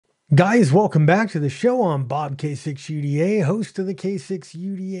Guys, welcome back to the show. I'm Bob K6UDA, host of the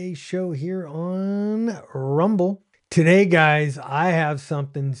K6UDA show here on Rumble. Today, guys, I have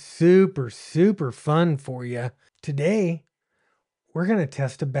something super fun for you. Today, we're going to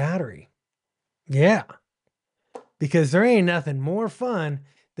test a battery. Yeah, because there ain't nothing more fun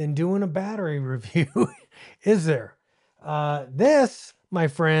than doing a battery review, is there? This, my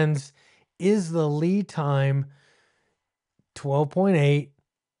friends, is the LiTime 12.8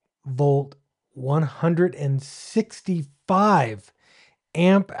 volt 165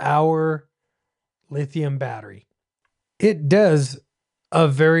 amp hour lithium battery. It does a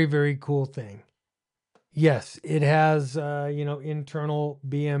very cool thing. Yes, it has internal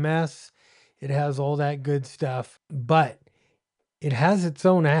BMS. It has all that good stuff, but it has its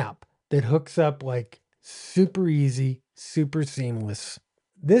own app that hooks up like super easy, super seamless.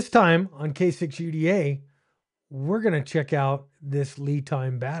 This time on K6UDA, we're going to check out this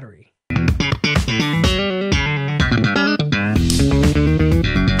LiTime battery.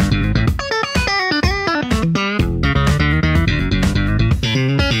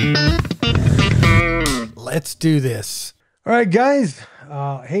 Let's do this. All right, guys.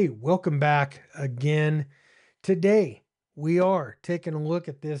 Hey, welcome back again. Today, we are taking a look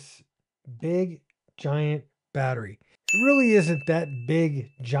at this big, giant battery. It really isn't that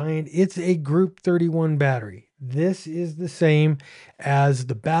big, giant. It's a Group 31 battery. This is the same as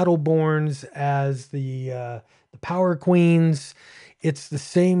the Battleborns, as the Power Queens. It's the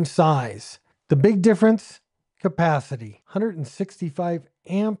same size. The big difference, capacity. 165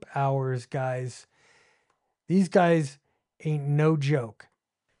 amp hours, guys. These guys ain't no joke.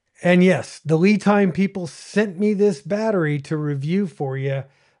 And yes, the LiTime people sent me this battery to review for you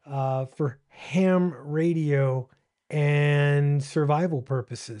for ham radio and survival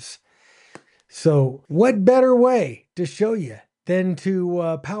purposes. So what better way to show you than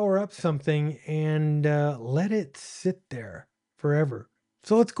to power up something and let it sit there forever.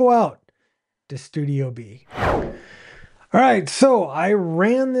 So let's go out to Studio B. All right, so I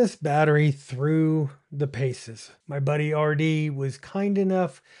ran this battery through the paces. My buddy RD was kind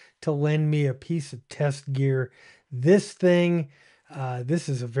enough to lend me a piece of test gear. This thing, this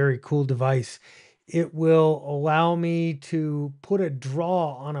is a very cool device. It will allow me to put a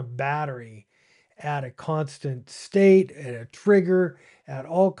draw on a battery at a constant state, at a trigger, at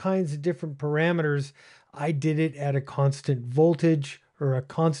all kinds of different parameters. I did it at a constant voltage or a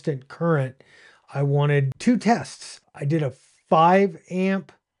constant current. I wanted two tests. I did a 5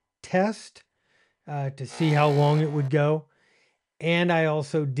 amp test to see how long it would go. And I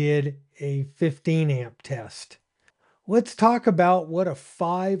also did a 15 amp test. Let's talk about what a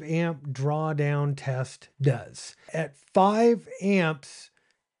 5 amp drawdown test does. At 5 amps,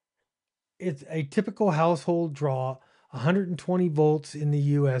 it's a typical household draw. 120 volts in the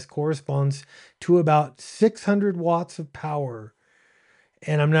US corresponds to about 600 watts of power.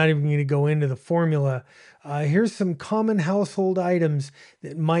 And I'm not even going to go into the formula. Here's some common household items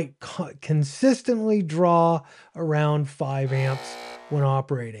that might consistently draw around 5 amps when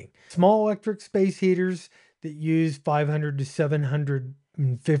operating. Small electric space heaters that use 500 to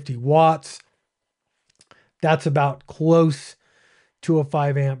 750 watts. That's about close to a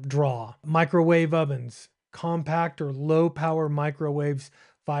 5 amp draw. Microwave ovens, compact or low power microwaves,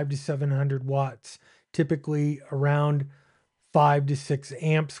 5 to 700 watts, typically around 5 to 6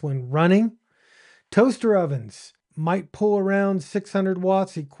 amps when running. Toaster ovens might pull around 600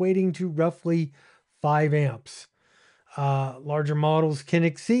 watts, equating to roughly 5 amps. Larger models can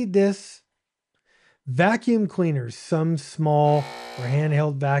exceed this. Vacuum cleaners, some small or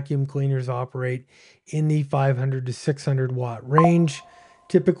handheld vacuum cleaners operate in the 500 to 600 watt range,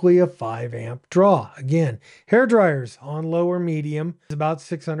 typically a 5 amp draw. Again, hair dryers on low or medium is about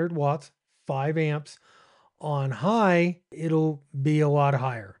 600 watts, 5 amps. On high, it'll be a lot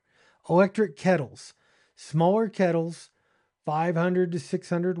higher. Electric kettles, smaller kettles, 500 to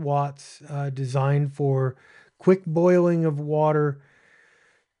 600 watts, designed for quick boiling of water,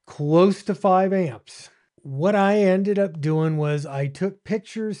 close to 5 amps. What I ended up doing was I took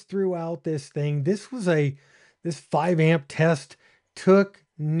pictures throughout this thing. This 5 amp test took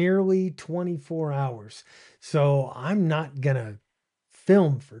nearly 24 hours. So I'm not gonna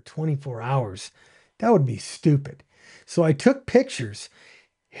film for 24 hours. That would be stupid. So I took pictures.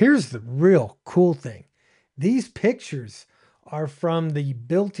 Here's the real cool thing. These pictures are from the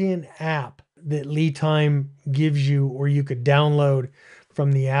built-in app that LiTime gives you, or you could download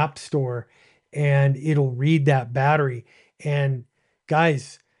from the App Store, and it'll read that battery. And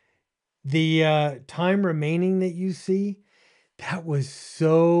guys, the time remaining that you see, that was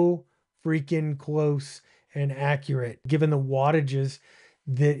so freaking close and accurate given the wattages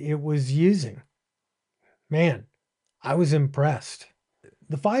that it was using. Man, I was impressed.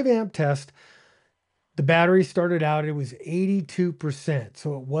 The 5 amp test, the battery started out, it was 82%.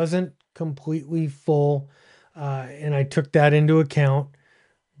 So it wasn't completely full. And I took that into account,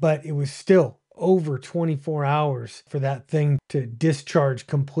 but it was still over 24 hours for that thing to discharge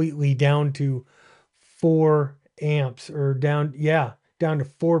completely down to 4 amps or down to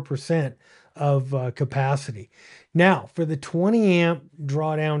 4% of capacity. Now, for the 20 amp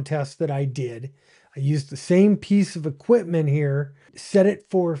drawdown test that I did, I used the same piece of equipment here, set it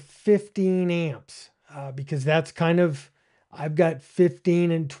for 15 amps because that's kind of, I've got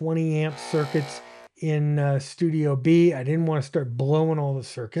 15 and 20 amp circuits in Studio B. I didn't want to start blowing all the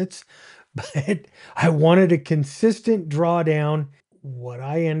circuits, but I wanted a consistent drawdown. What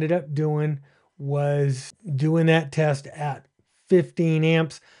I ended up doing was doing that test at 15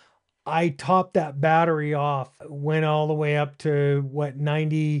 amps. I topped that battery off, went all the way up to went to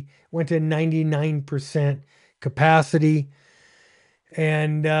 99% capacity,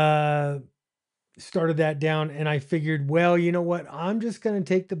 and started that down. And I figured, well, you know what? I'm just going to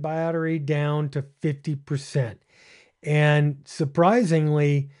take the battery down to 50%. And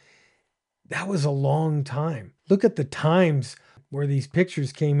surprisingly, that was a long time. Look at the times where these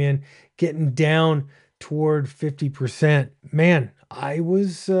pictures came in, getting down toward 50%. Man, I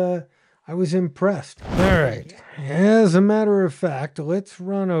was impressed. All right. As a matter of fact, let's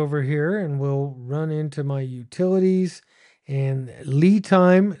run over here and we'll run into my utilities and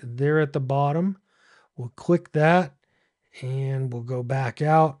LiTime there at the bottom. We'll click that and we'll go back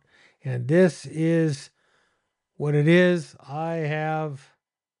out. And this is what it is. I have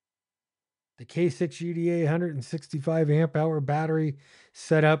the K6 UDA 165 amp hour battery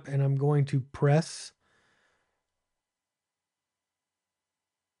set up, and I'm going to press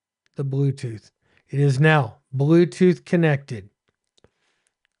the Bluetooth. It is now Bluetooth connected.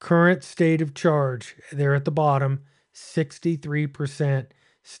 Current state of charge there at the bottom, 63%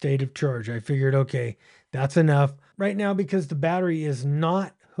 state of charge. I figured, okay, that's enough. Right now, because the battery is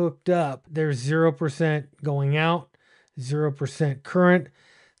not hooked up, there's 0% going out, 0% current.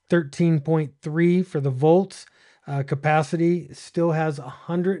 13.3 for the volts. Capacity still has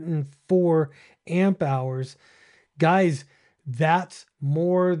 104 amp hours. Guys, that's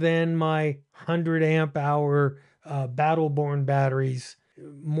more than my 100 amp hour Battleborn batteries,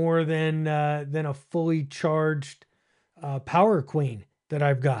 more than a fully charged Power Queen that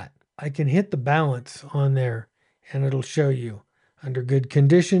I've got. I can hit the balance on there and it'll show you. Under good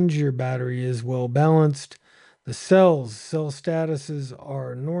conditions, your battery is well balanced. The cell statuses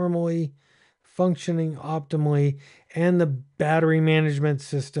are normally functioning optimally, and the battery management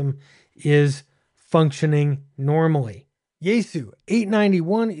system is functioning normally. Yaesu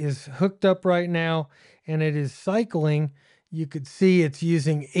 891 is hooked up right now, and it is cycling. You could see it's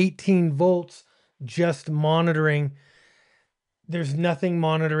using 18 volts, just monitoring. There's nothing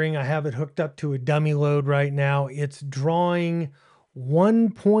monitoring. I have it hooked up to a dummy load right now. It's drawing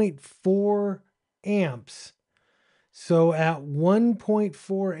 1.4 amps. So at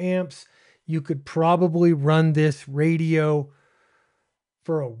 1.4 amps, you could probably run this radio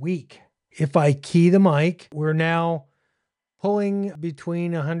for a week. If I key the mic, we're now pulling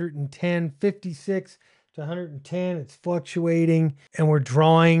between 110, 56 to 110. It's fluctuating, and we're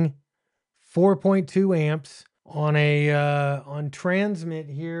drawing 4.2 amps on a on transmit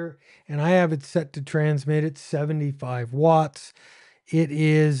here, and I have it set to transmit at 75 watts. It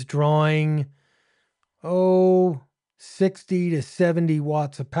is drawing 60 to 70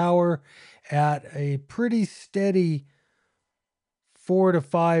 watts of power at a pretty steady 4 to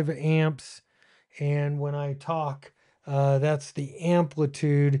 5 amps. And when I talk, that's the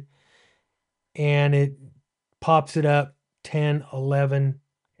amplitude, and it pops it up 10, 11.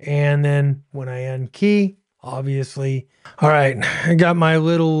 And then when I unkey, obviously, all right, I got my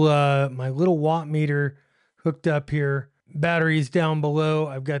little watt meter hooked up here. Batteries down below.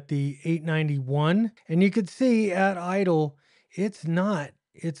 I've got the 891, and you could see at idle, it's drawn,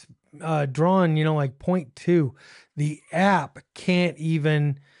 like 0.2. The app can't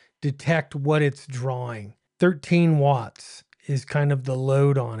even detect what it's drawing. 13 watts is kind of the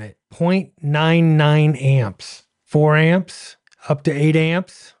load on it. 0.99 amps. 4 amps up to 8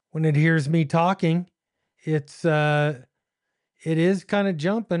 amps. When it hears me talking, it is kind of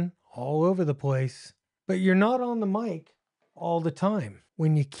jumping all over the place. But you're not on the mic all the time.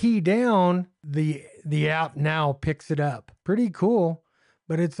 When you key down, the app now picks it up. Pretty cool,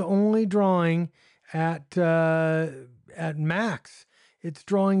 but it's only drawing at max. It's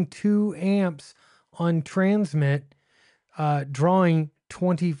drawing 2 amps on transmit, drawing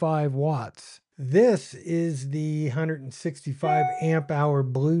 25 watts. This is the 165 amp hour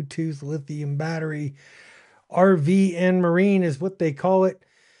Bluetooth lithium battery. RV and Marine is what they call it.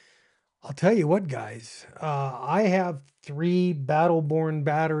 I'll tell you what, guys. I have 3 Battleborn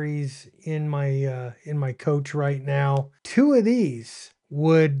batteries in my coach right now. 2 of these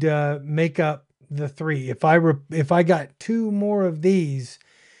would make up the 3. If I got 2 more of these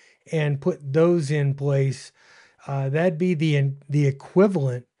and put those in place, that'd be the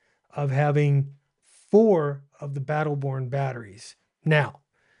equivalent of having 4 of the Battleborn batteries. Now,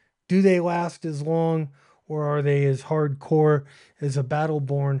 do they last as long, or are they as hardcore as a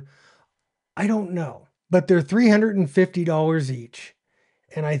Battleborn? I don't know, but they're $350 each.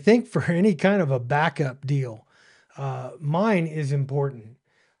 And I think for any kind of a backup deal, mine is important.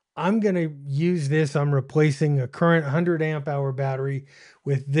 I'm going to use this. I'm replacing a current 100 amp hour battery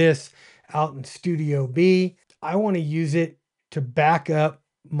with this out in Studio B. I want to use it to back up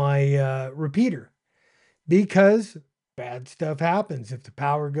my repeater, because bad stuff happens. If the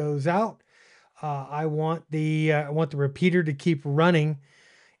power goes out, I want the repeater to keep running.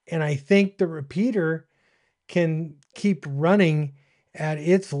 And I think the repeater can keep running at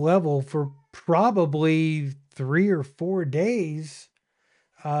its level for probably 3 or 4 days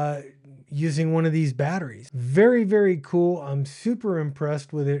using one of these batteries. Very, very cool. I'm super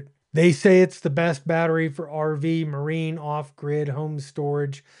impressed with it. They say it's the best battery for RV, marine, off-grid, home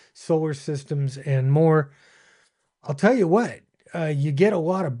storage, solar systems, and more. I'll tell you what, you get a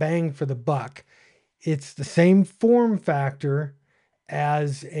lot of bang for the buck. It's the same form factor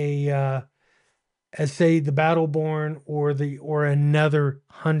as say the Battleborn or another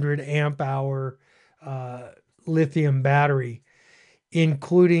 100 amp hour lithium battery,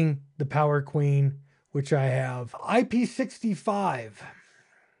 including the Power Queen, which I have. IP65,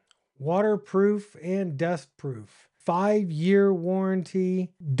 waterproof and dustproof, 5-year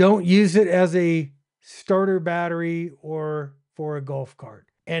warranty. Don't use it as a starter battery or for a golf cart.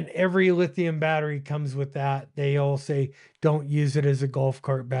 And every lithium battery comes with that. They all say don't use it as a golf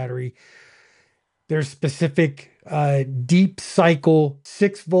cart battery. There's specific deep cycle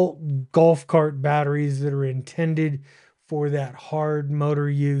 6-volt golf cart batteries that are intended for that hard motor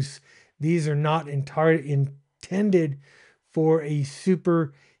use. These are not intended for a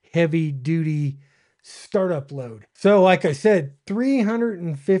super heavy duty startup load. So like I said,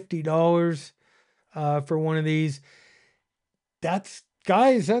 $350 for one of these. That's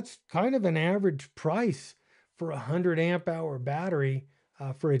kind of an average price for a 100 amp hour battery,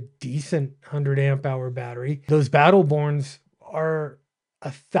 for a decent 100 amp hour battery. Those Battleborns are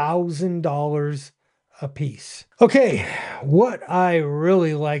 $1,000 a piece. Okay, what I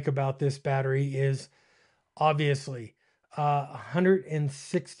really like about this battery is obviously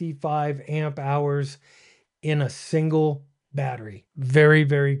 165 amp hours in a single battery. Very,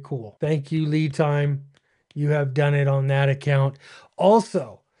 very cool. Thank you, LiTime. You have done it on that account.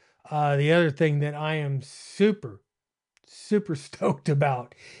 Also, the other thing that I am super stoked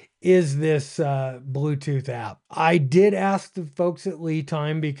about is this Bluetooth app. I did ask the folks at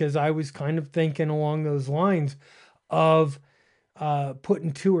LiTime, because I was kind of thinking along those lines of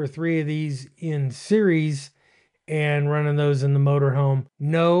putting 2 or 3 of these in series and running those in the motorhome.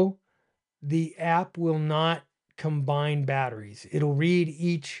 No, the app will not combine batteries. It'll read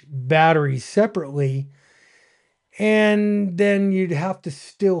each battery separately, and then you'd have to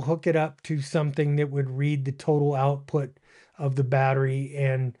still hook it up to something that would read the total output of the battery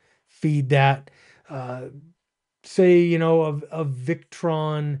and feed that, say, a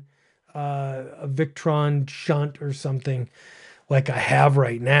Victron shunt or something like I have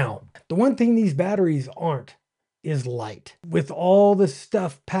right now. The one thing these batteries aren't is light. With all the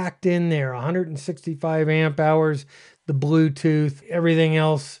stuff packed in there, 165 amp hours, the Bluetooth, everything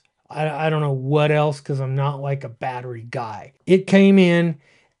else, I don't know what else, because I'm not like a battery guy. It came in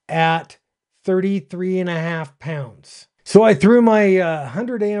at 33.5 pounds. So I threw my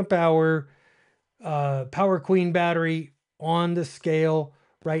 100 amp hour Power Queen battery on the scale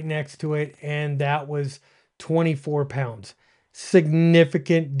right next to it, and that was 24 pounds.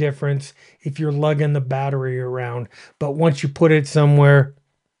 Significant difference if you're lugging the battery around. But once you put it somewhere,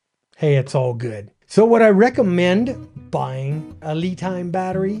 hey, it's all good. So would I recommend buying a LiTime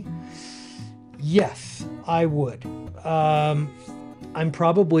battery? Yes, I would. I'm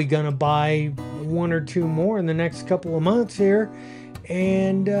probably going to buy 1 or 2 more in the next couple of months here.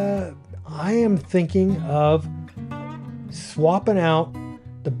 And I am thinking of swapping out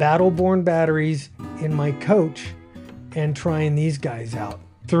the Battleborn batteries in my coach and trying these guys out.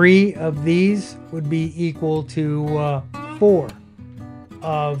 3 of these would be equal to 4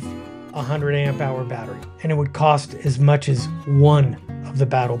 of a 100 amp hour battery, and it would cost as much as 1 of the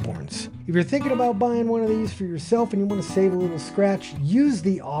Battleborns. If you're thinking about buying one of these for yourself and you want to save a little scratch, use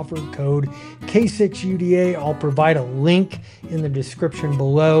the offer code K6UDA. I'll provide a link in the description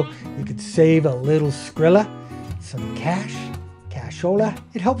below. You could save a little Skrilla, some cashola.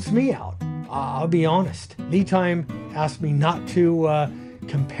 It helps me out. I'll be honest. LiTime asked me not to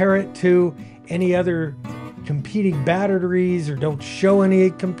compare it to any other competing batteries or don't show any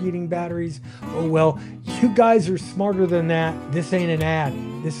competing batteries. Oh well, you guys are smarter than that. This ain't an ad.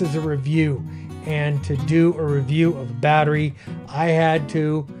 This is a review. And to do a review of a battery, I had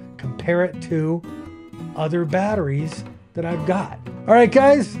to compare it to other batteries that I've got. All right,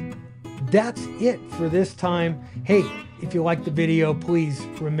 guys, that's it for this time. Hey, if you like the video, please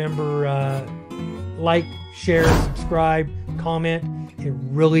remember like, share, subscribe, comment. It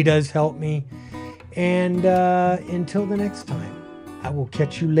really does help me. And until the next time, I will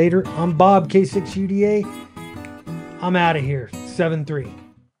catch you later. I'm Bob, K6UDA. I'm out of here. 7-3.